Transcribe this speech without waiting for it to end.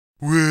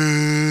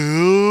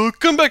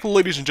Welcome back,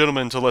 ladies and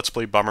gentlemen, to Let's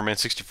Play Bomberman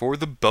 64,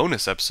 the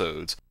bonus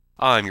episodes.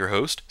 I'm your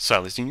host,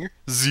 Sally Senior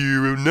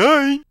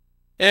 09.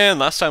 And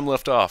last time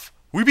left off,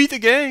 we beat the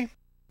game.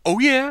 Oh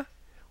yeah,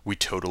 we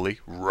totally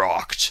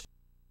rocked.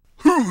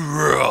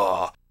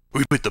 Hoorah!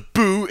 We put the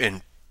boo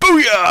and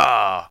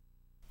booyah!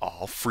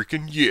 Oh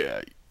freaking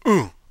yeah.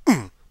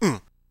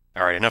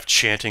 Alright, enough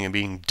chanting and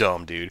being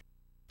dumb, dude.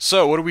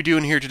 So, what are we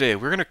doing here today?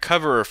 We're going to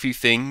cover a few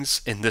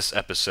things in this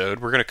episode.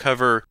 We're going to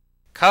cover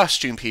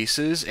costume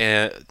pieces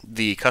and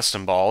the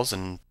custom balls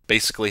and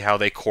basically how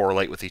they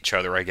correlate with each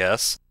other, I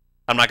guess.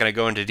 I'm not going to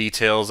go into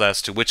details as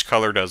to which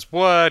color does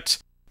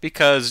what,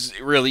 because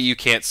really you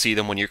can't see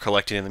them when you're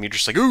collecting them. You're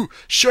just like, ooh,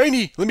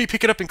 shiny! Let me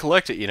pick it up and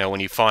collect it, you know, when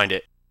you find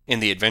it in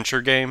the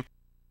adventure game.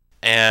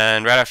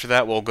 And right after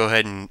that, we'll go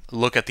ahead and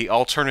look at the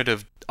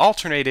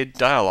alternated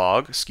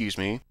dialogue,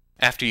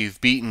 after you've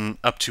beaten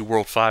up to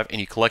World 5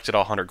 and you collected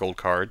all 100 gold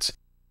cards.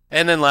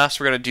 And then last,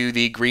 we're going to do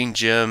the green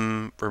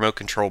gem remote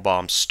control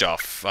bomb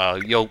stuff.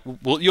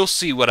 You'll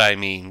see what I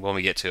mean when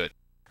we get to it.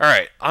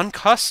 Alright, on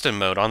custom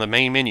mode on the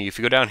main menu, if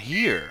you go down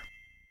here,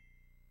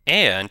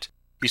 and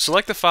you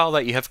select the file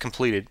that you have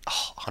completed,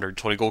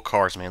 120 gold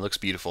cards, man, it looks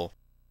beautiful.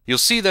 You'll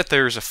see that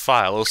there's a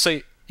file.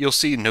 You'll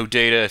see no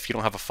data if you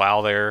don't have a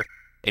file there,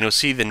 and you'll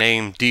see the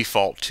name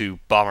default to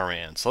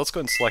Bomberman. So let's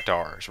go ahead and select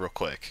ours real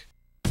quick.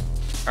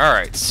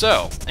 Alright,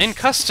 so, in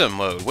custom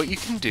mode, what you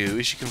can do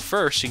is you can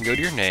go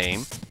to your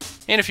name,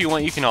 and if you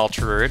want, you can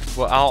alter it.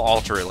 Well, I'll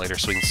alter it later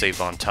so we can save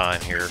on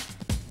time here.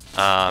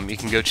 You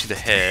can go to the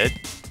head,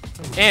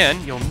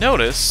 and you'll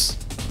notice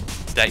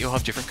that you'll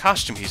have different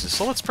costume pieces.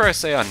 So let's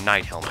press A on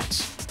Knight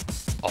Helmet.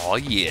 Aw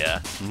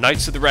yeah,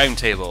 Knights of the Round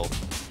Table.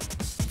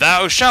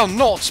 Thou shalt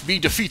not be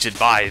defeated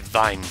by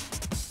thine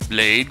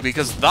blade,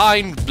 because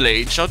thine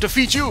blade shall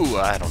defeat you.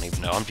 I don't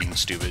even know, I'm being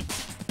stupid.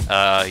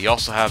 You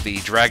also have the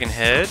dragon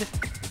head,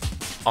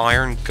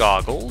 iron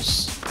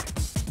goggles,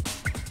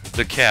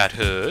 the cat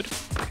hood,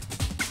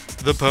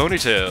 the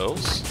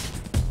ponytails,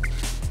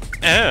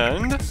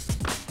 and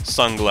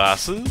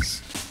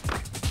sunglasses,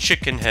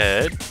 chicken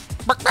head,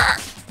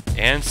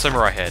 and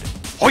samurai head.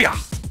 Hoya!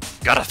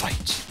 Gotta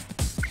fight!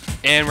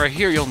 And right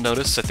here you'll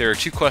notice that there are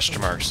two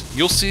question marks.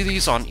 You'll see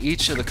these on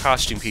each of the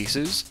costume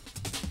pieces.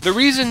 The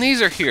reason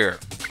these are here,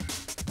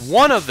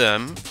 one of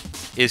them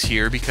is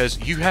here because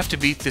you have to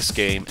beat this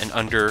game in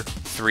under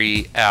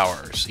 3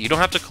 hours. You don't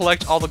have to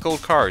collect all the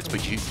gold cards,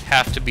 but you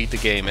have to beat the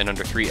game in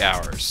under 3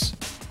 hours.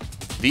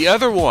 The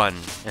other one,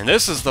 and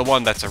this is the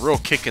one that's a real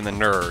kick in the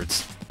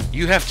nerds,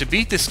 you have to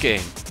beat this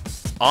game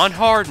on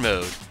hard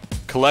mode,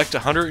 collect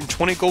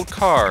 120 gold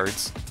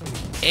cards,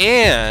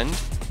 and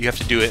you have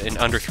to do it in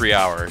under 3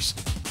 hours.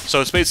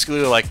 So it's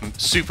basically like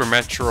Super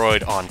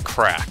Metroid on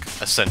crack,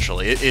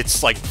 essentially.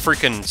 It's like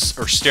freaking,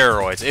 or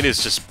steroids. It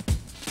is just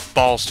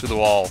balls to the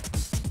wall,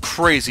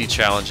 crazy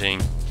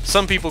challenging.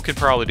 Some people could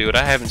probably do it.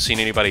 I haven't seen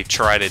anybody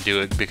try to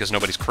do it because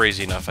nobody's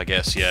crazy enough, I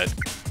guess, yet.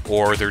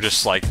 Or they're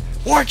just like,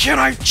 why can't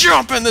I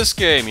jump in this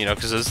game? You know,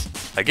 because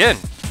it's, again,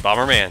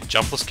 Bomberman,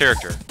 jumpless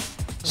character.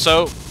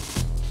 So,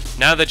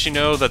 now that you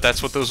know that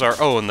that's what those are,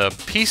 oh, and the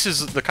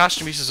pieces, the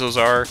costume pieces those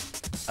are,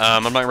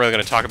 I'm not really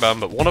going to talk about them,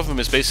 but one of them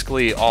is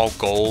basically all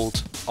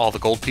gold, all the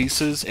gold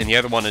pieces, and the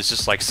other one is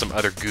just like some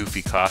other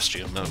goofy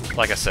costume.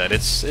 Like I said,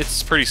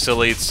 it's pretty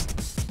silly.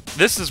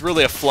 This is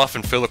really a fluff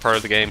and filler part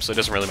of the game, so it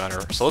doesn't really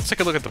matter. So let's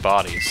take a look at the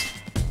bodies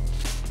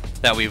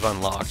that we've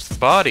unlocked. The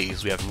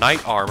bodies, we have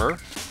knight armor,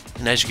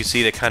 and as you can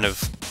see, they kind of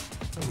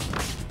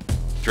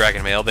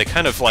dragon mail. They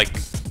kind of like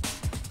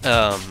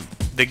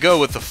they go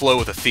with the flow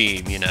with the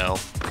theme, you know.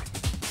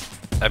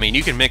 I mean,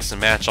 you can mix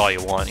and match all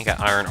you want. You got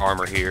iron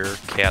armor here,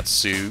 cat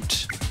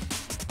suit,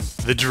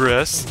 the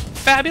dress,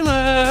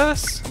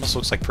 fabulous. Almost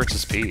looks like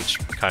Princess Peach,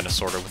 kind of,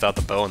 sort of, without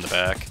the bow in the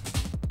back.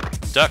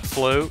 Duck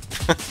float,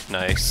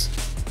 nice.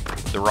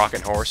 The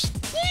rocket horse,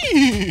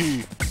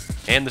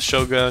 and the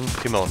shogun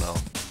kimono.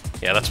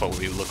 Yeah, that's what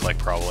we would look like,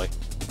 probably.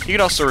 You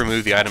can also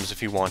remove the items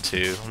if you want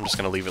to. I'm just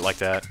going to leave it like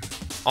that.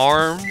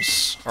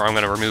 Arms, or I'm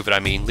going to remove it, I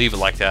mean, leave it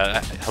like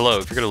that. Hello,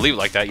 if you're going to leave it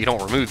like that, you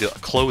don't remove the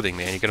clothing,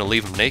 man. You're going to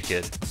leave them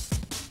naked.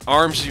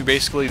 Arms, you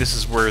basically, this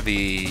is where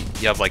you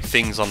have, like,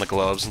 things on the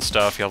gloves and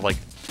stuff. You have, like,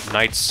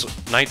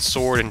 knight's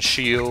sword and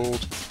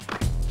shield,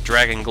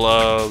 dragon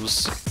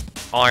gloves,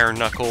 iron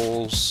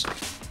knuckles,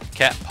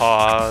 cat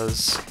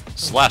paws,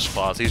 slash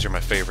claws. These are my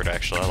favorite,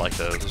 actually. I like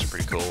those. Those are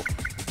pretty cool.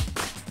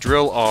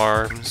 Drill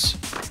arms,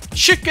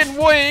 chicken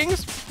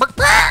wings,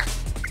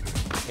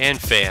 and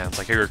fans,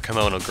 like you're a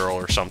kimono girl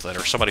or something,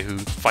 or somebody who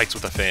fights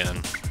with a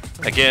fan.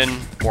 Again,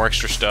 more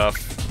extra stuff.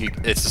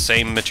 It's the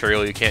same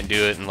material. You can't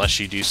do it unless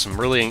you do some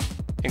really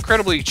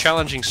incredibly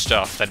challenging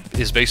stuff that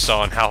is based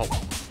on how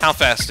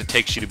fast it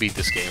takes you to beat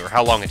this game, or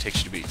how long it takes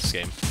you to beat this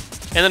game.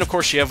 And then, of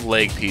course, you have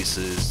leg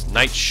pieces,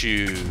 knight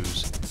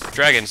shoes,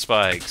 dragon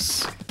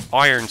spikes,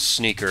 iron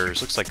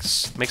sneakers. Looks like,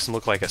 makes him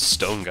look like a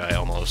stone guy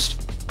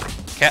almost.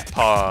 Cat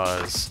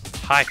paws,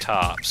 high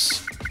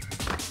tops,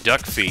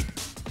 duck feet,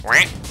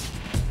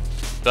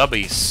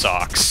 bubby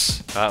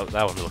socks. That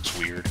one looks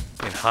weird.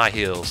 And high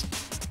heels.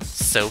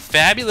 so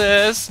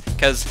fabulous,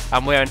 because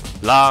I'm wearing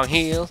long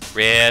heels,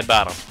 red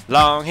bottom,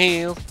 long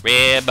heels,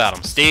 red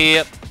bottom,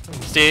 step,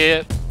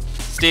 step,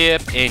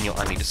 step, and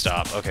I need to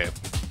stop. Okay,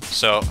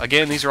 so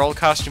again, these are all the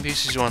costume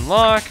pieces you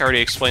unlock. I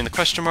already explained the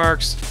question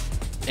marks,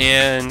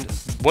 and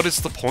what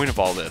is the point of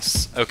all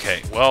this?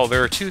 Okay, well,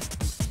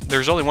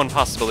 there's only one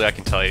possibility I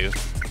can tell you.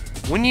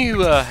 When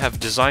you have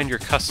designed your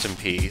custom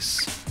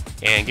piece,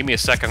 and give me a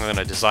second, I'm going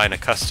to design a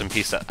custom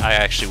piece that I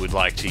actually would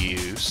like to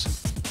use.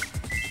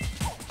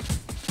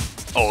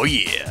 Oh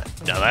yeah,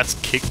 now that's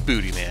kick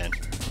booty, man.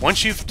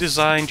 Once you've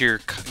designed your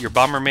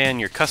Bomberman,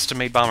 your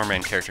custom-made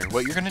Bomberman character,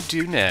 what you're going to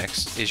do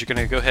next is you're going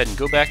to go ahead and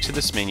go back to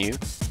this menu.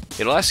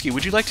 It'll ask you,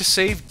 would you like to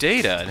save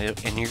data?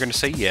 And you're going to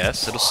say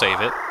yes, it'll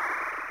save it.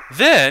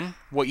 Then,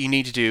 what you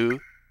need to do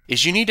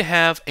is you need to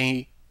have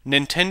a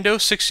Nintendo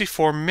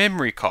 64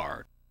 memory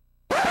card.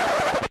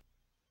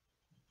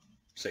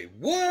 Say,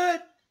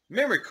 what?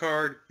 Memory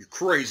card? You're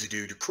crazy,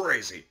 dude, you're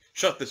crazy.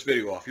 Shut this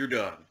video off, you're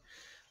done.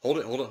 Hold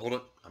it, hold it, hold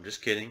it. I'm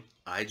just kidding.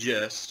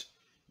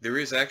 There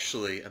is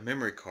actually a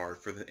memory card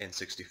for the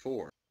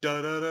N64.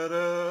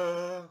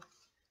 Da-da-da-da!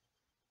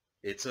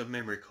 It's a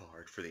memory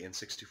card for the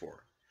N64.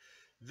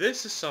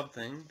 This is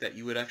something that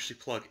you would actually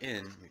plug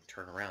in. Let me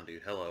turn around,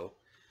 dude. Hello.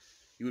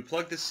 You would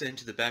plug this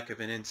into the back of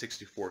an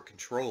N64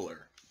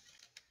 controller.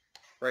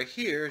 Right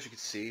here, as you can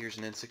see, here's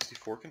an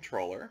N64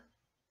 controller.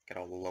 Got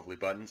all the lovely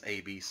buttons,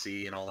 A, B,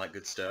 C, and all that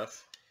good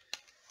stuff.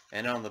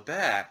 And on the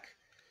back,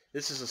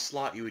 this is a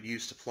slot you would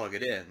use to plug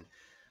it in.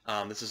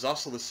 This is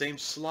also the same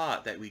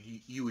slot that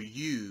you would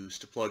use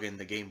to plug in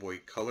the Game Boy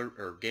Color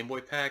or Game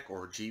Boy pack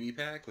or GB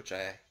pack, which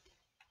I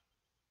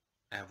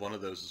have one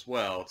of those as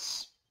well.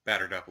 It's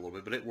battered up a little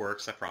bit, but it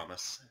works, I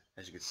promise.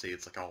 As you can see,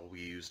 it's like all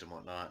we used and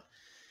whatnot.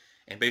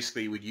 And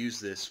basically, you would use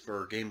this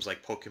for games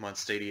like Pokemon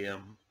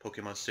Stadium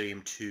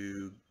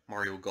 2,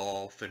 Mario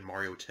Golf, and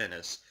Mario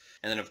Tennis.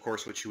 And then, of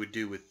course, what you would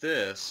do with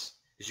this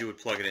is you would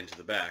plug it into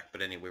the back.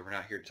 But anyway, we're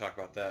not here to talk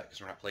about that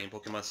because we're not playing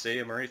Pokemon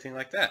Stadium or anything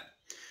like that.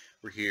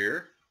 We're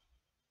here,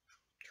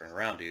 turn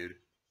around, dude,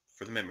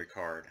 for the memory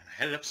card. And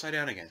I had it upside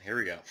down again. Here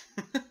we go.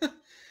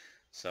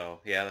 So,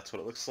 yeah, that's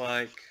what it looks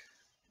like.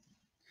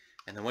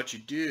 And then what you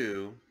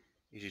do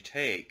is you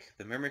take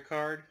the memory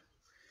card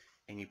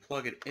and you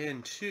plug it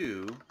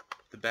into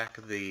the back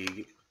of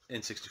the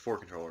N64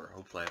 controller.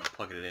 Hopefully I'm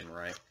plugging it in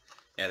right.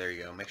 Yeah, there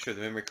you go. Make sure the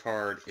memory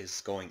card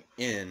is going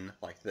in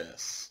like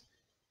this.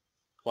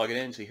 Plug it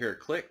in so you hear a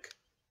click.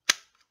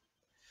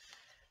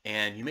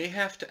 And you may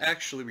have to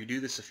actually redo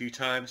this a few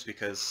times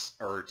because,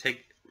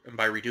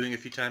 by redoing a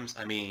few times,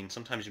 I mean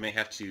sometimes you may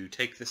have to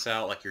take this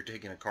out like you're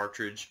taking a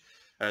cartridge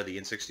out of the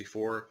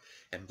N64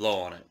 and blow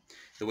on it.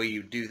 The way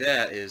you do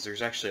that is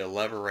there's actually a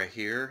lever right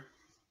here.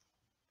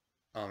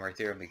 Right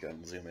there. Let me go ahead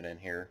and zoom it in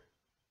here.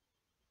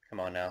 Come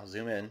on now,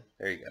 zoom in.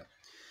 There you go.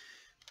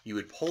 You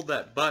would pull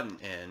that button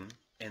in,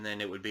 and then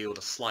it would be able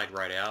to slide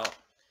right out.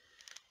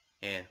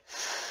 And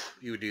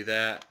you would do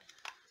that,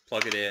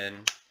 plug it in.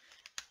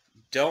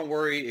 Don't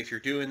worry if you're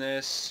doing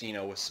this, you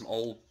know, with some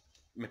old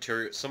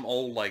material, some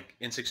old like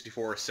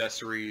N64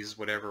 accessories,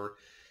 whatever.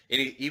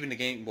 Even the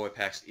Game Boy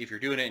packs. If you're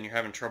doing it and you're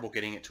having trouble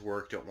getting it to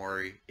work, don't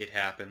worry. It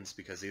happens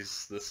because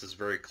this is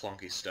very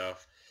clunky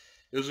stuff.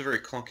 It was a very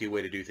clunky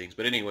way to do things.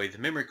 But anyway, the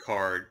memory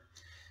card,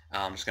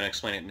 I'm just going to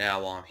explain it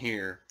now while I'm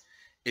here.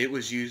 It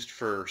was used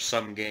for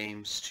some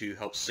games to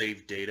help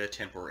save data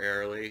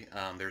temporarily.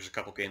 There's a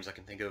couple games I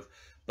can think of.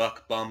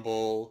 Buck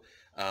Bumble,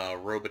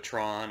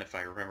 Robotron, if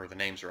I remember the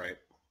names right.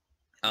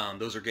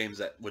 Those are games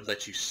that would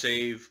let you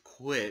save,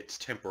 quit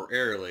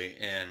temporarily,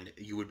 and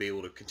you would be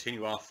able to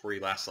continue off where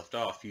you last left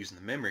off using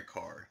the memory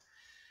card.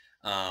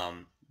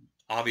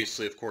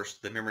 Obviously, of course,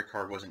 the memory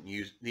card wasn't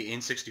used. The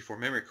N64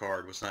 memory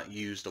card was not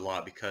used a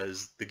lot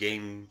because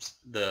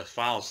the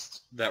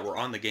files that were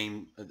on the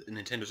game,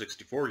 Nintendo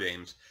 64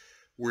 games,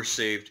 were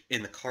saved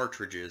in the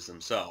cartridges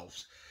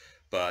themselves.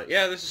 But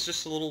yeah, this is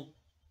just a little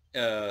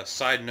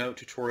side note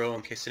tutorial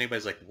in case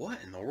anybody's like, what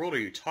in the world are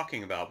you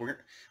talking about? What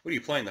are you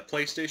playing, the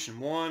PlayStation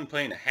 1?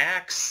 Playing the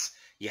hacks?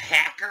 You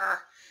hacker?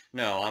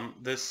 No,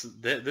 this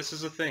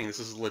is a thing. This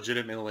is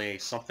legitimately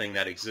something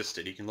that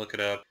existed. You can look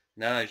it up.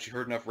 Now that you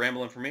heard enough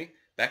rambling from me,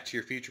 back to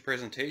your future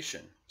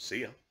presentation.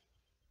 See ya.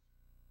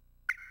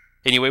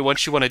 Anyway,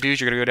 what you want to do is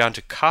you're going to go down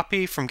to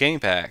Copy from Game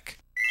Pack.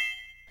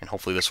 And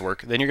hopefully this will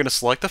work. Then you're going to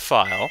select the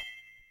file.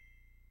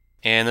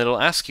 And it'll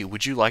ask you,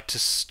 would you like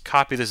to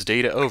copy this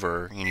data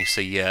over? And you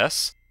say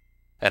yes.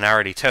 And I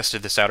already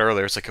tested this out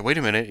earlier. It's like, wait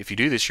a minute, if you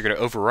do this, you're going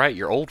to overwrite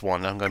your old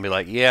one. And I'm going to be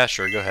like, yeah,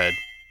 sure, go ahead.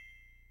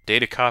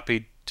 Data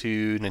copied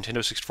to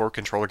Nintendo 64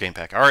 controller game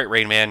pack. Alright,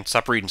 Rain Man,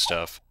 stop reading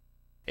stuff.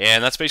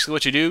 And that's basically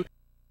what you do.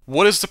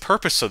 What is the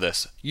purpose of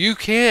this? You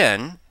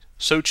can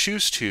so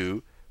choose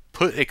to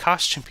put a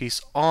costume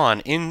piece on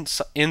in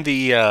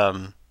the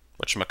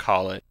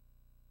whatchamacallit,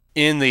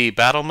 in the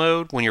battle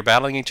mode when you're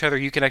battling each other.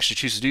 You can actually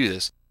choose to do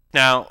this.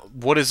 Now,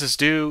 what does this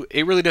do?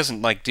 It really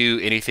doesn't like do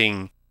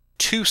anything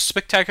too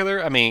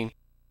spectacular. I mean,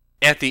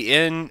 at the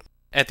end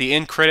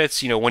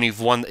credits, you know, when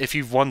if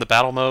you've won the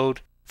battle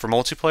mode for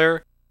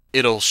multiplayer,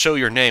 it'll show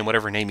your name,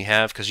 whatever name you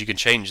have, because you can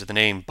change the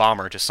name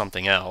Bomber to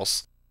something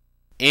else.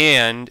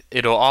 And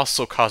it'll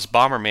also cause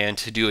Bomberman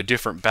to do a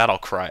different battle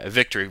cry, a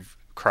victory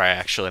cry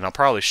actually, and I'll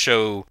probably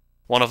show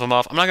one of them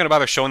off. I'm not going to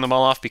bother showing them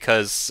all off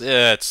because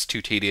it's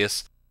too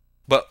tedious.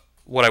 But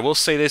what I will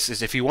say this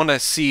is, if you want to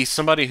see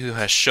somebody who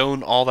has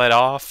shown all that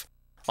off,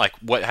 like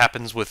what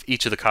happens with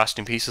each of the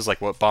costume pieces, like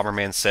what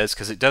Bomberman says,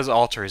 because it does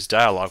alter his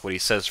dialogue, what he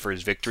says for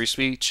his victory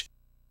speech,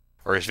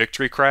 or his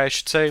victory cry, I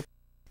should say.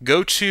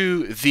 Go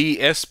to the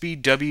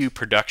SBW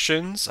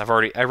Productions. I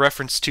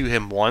referenced to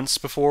him once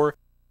before,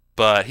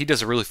 but he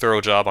does a really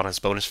thorough job on his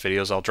bonus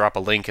videos. I'll drop a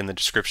link in the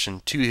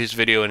description to his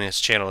video and his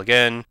channel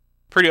again.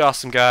 Pretty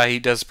awesome guy. He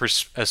does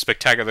a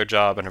spectacular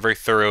job and a very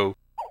thorough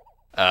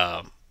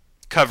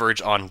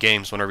coverage on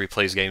games whenever he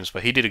plays games,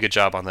 but he did a good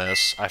job on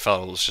this. I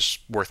felt it was just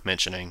worth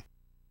mentioning.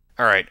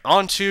 Alright,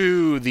 on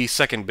to the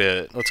second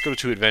bit. Let's go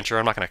to Adventure.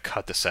 I'm not going to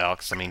cut this out,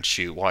 because, I mean,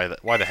 shoot, why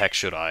the heck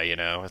should I, you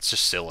know? It's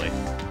just silly.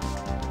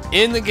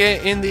 In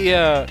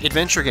the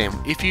Adventure game,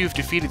 if you've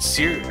defeated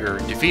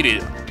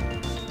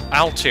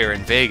Altair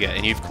and Vega,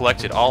 and you've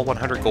collected all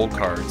 100 gold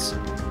cards,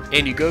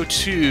 and you go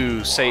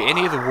to, say,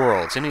 any of the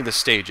worlds, any of the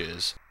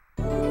stages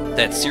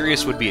that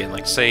Sirius would be in,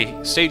 like,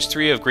 say, Stage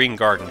 3 of Green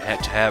Garden,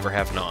 had to have or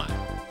have not.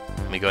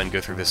 Let me go ahead and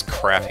go through this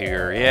crap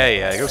here.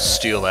 Yeah, go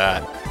steal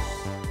that.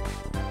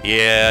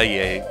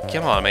 Yeah,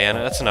 come on, man,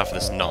 that's enough of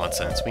this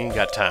nonsense. We ain't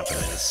got time for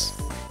this.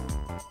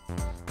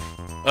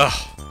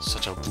 Ugh,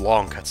 such a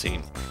long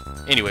cutscene.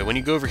 Anyway, when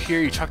you go over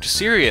here, you talk to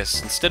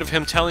Sirius. Instead of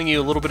him telling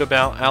you a little bit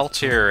about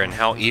Altair and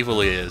how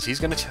evil he is, he's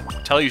gonna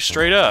tell you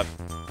straight up.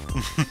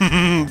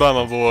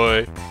 Bomber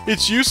boy,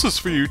 it's useless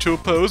for you to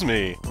oppose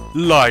me.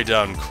 Lie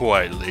down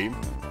quietly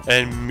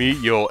and meet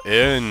your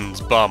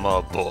ends,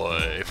 Bomber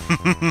boy.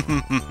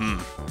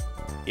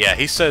 Yeah,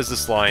 he says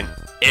this line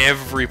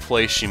every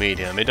place you meet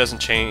him. It doesn't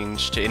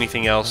change to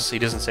anything else. He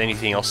doesn't say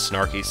anything else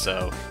snarky,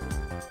 so...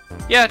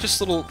 yeah,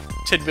 just a little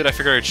tidbit I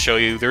figured I'd show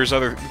you. There's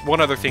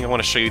one other thing I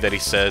want to show you that he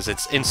says.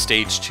 It's in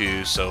Stage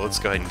 2, so let's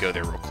go ahead and go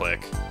there real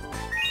quick.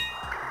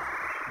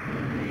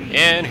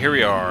 And here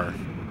we are.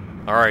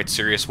 Alright,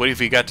 Sirius, what have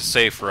you got to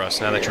say for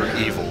us now that you're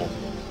evil?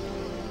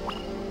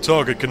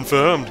 Target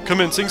confirmed.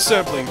 Commencing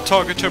sampling.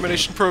 Target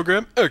termination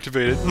program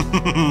activated.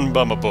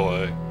 Bomber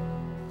boy.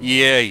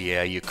 Yeah,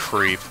 you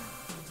creep.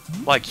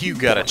 Like, you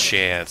got a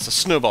chance. A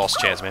snowball's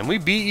chance, man. We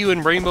beat you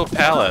in Rainbow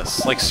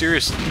Palace. Like,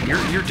 seriously,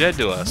 you're dead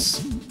to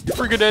us. You're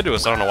freaking dead to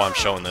us. I don't know why I'm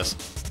showing this.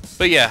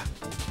 But yeah,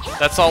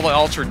 that's all the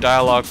altered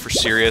dialogue for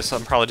Sirius.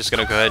 I'm probably just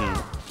gonna go ahead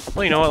and...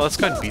 well, you know what? Let's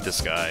go ahead and beat this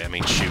guy. I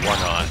mean, shoot, why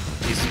not?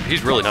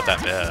 He's really not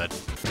that bad.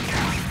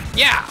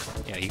 Yeah!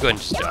 Yeah, you go ahead and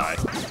just die.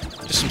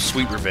 Just some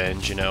sweet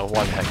revenge, you know?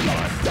 Why the heck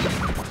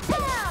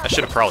not? I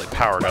should have probably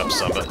powered up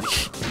some, but...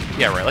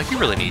 yeah, right, like, you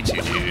really need to,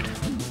 dude.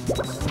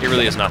 It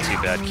really is not too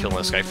bad killing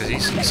this guy, because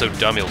he's so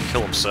dumb he'll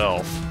kill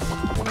himself.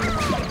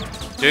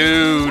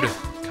 Dude!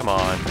 Come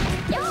on.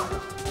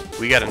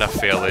 We got enough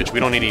failage. We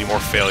don't need any more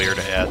failure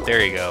to add.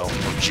 There you go.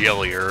 Or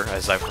jellier,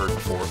 as I've heard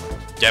before.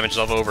 Damage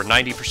level over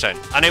 90%.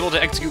 Unable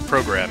to execute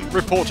program.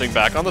 Reporting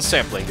back on the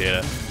sampling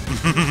data.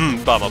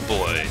 Bomber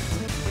boy.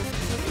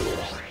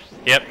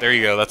 Yep, there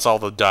you go. That's all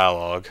the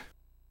dialogue.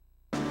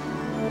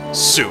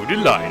 So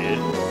delighted.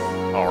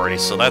 Alrighty,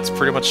 so that's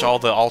pretty much all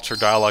the altered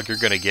dialogue you're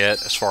gonna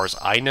get, as far as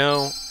I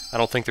know. I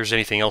don't think there's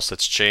anything else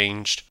that's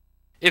changed.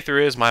 If there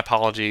is, my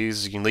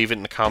apologies. You can leave it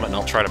in the comment and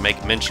I'll try to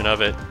make mention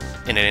of it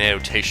in an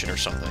annotation or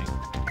something.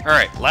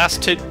 Alright,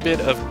 last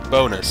tidbit of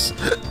bonus.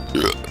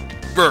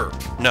 Burp.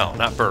 No,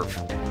 not burp.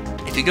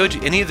 If you go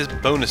to any of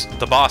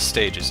the boss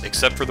stages,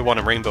 except for the one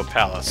in Rainbow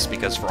Palace,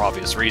 because for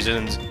obvious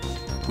reasons,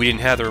 we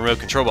didn't have the remote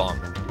control bomb.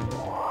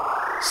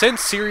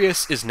 Since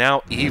Sirius is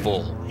now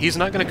evil, he's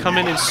not going to come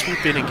in and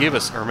swoop in and give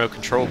us a remote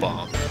control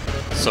bomb.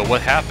 So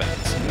what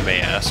happens, you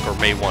may ask, or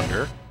may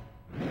wonder?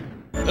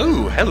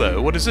 Ooh, hello,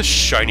 what is this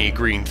shiny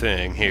green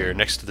thing here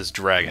next to this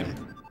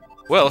dragon?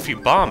 Well, if you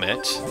bomb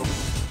it...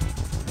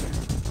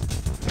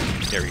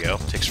 there we go,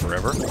 takes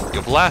forever.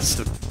 You'll blast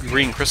the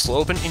green crystal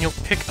open and you'll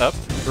pick up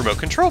remote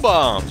control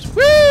bombs!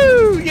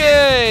 Woo!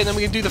 Yay! And then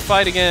we can do the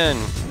fight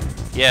again!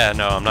 Yeah,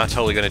 no, I'm not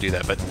totally going to do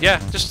that, but yeah,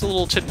 just a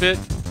little tidbit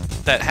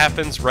that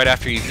happens right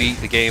after you beat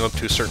the game up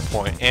to a certain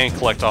point and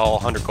collect all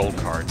 100 gold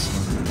cards.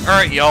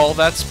 Alright, y'all,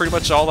 that's pretty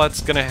much all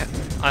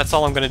that's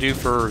all I'm gonna do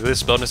for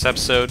this bonus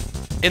episode.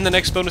 In the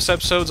next bonus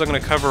episodes, I'm gonna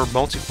cover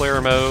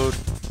multiplayer mode,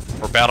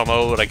 or battle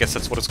mode, I guess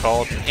that's what it's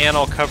called, and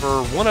I'll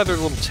cover one other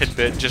little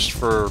tidbit just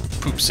for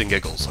poops and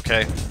giggles,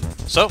 okay?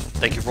 So,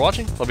 thank you for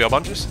watching, love y'all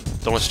bunches,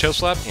 don't let your tail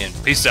slap, and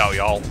peace out,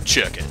 y'all,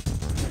 check it.